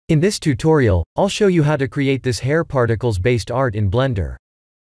In this tutorial, I'll show you how to create this hair particles based art in Blender.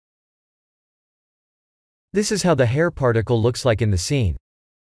 This is how the hair particle looks like in the scene.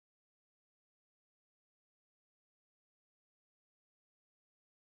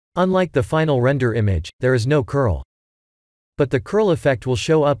 Unlike the final render image, there is no curl. But the curl effect will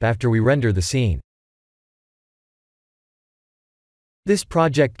show up after we render the scene. This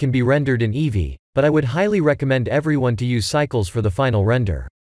project can be rendered in Eevee, but I would highly recommend everyone to use cycles for the final render.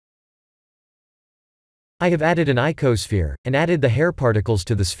 I have added an icosphere, and added the hair particles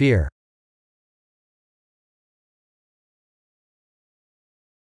to the sphere.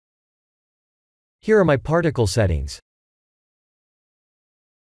 Here are my particle settings.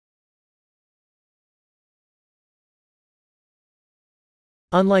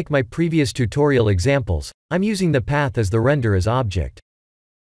 Unlike my previous tutorial examples, I'm using the path as the render as object.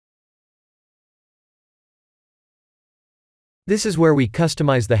 This is where we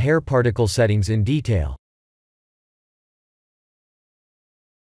customize the hair particle settings in detail.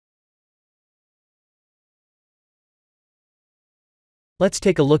 Let's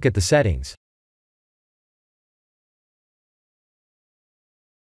take a look at the settings.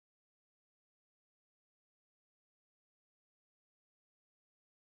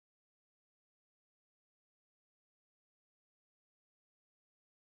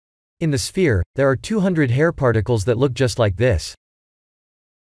 In the sphere, there are 200 hair particles that look just like this.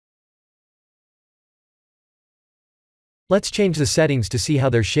 Let's change the settings to see how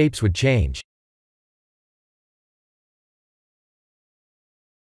their shapes would change.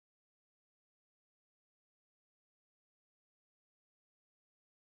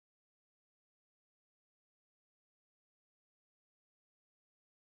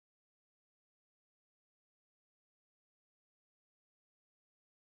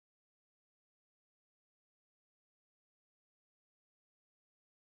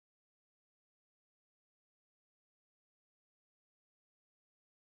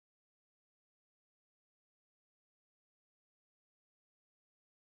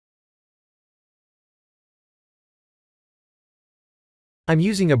 I'm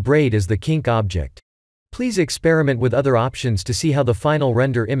using a braid as the kink object. Please experiment with other options to see how the final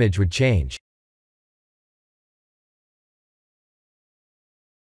render image would change.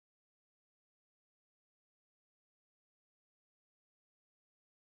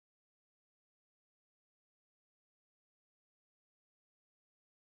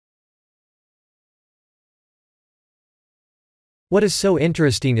 What is so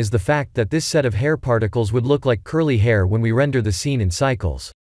interesting is the fact that this set of hair particles would look like curly hair when we render the scene in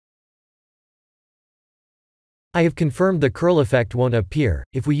cycles. I have confirmed the curl effect won't appear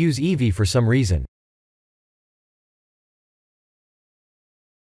if we use Eevee for some reason.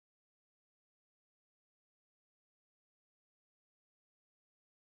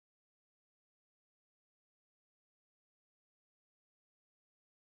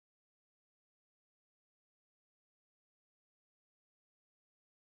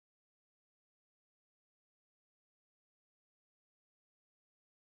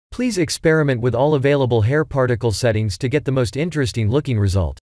 Please experiment with all available hair particle settings to get the most interesting looking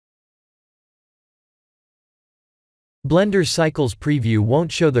result. Blender's Cycles preview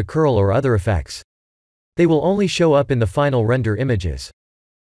won't show the curl or other effects. They will only show up in the final render images.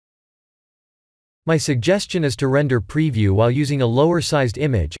 My suggestion is to render preview while using a lower sized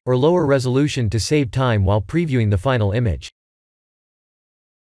image, or lower resolution to save time while previewing the final image.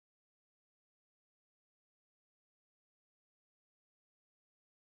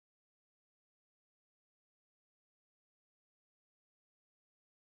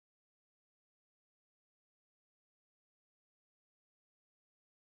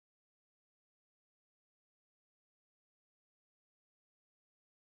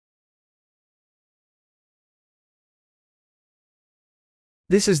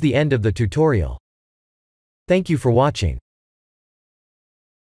 This is the end of the tutorial. Thank you for watching.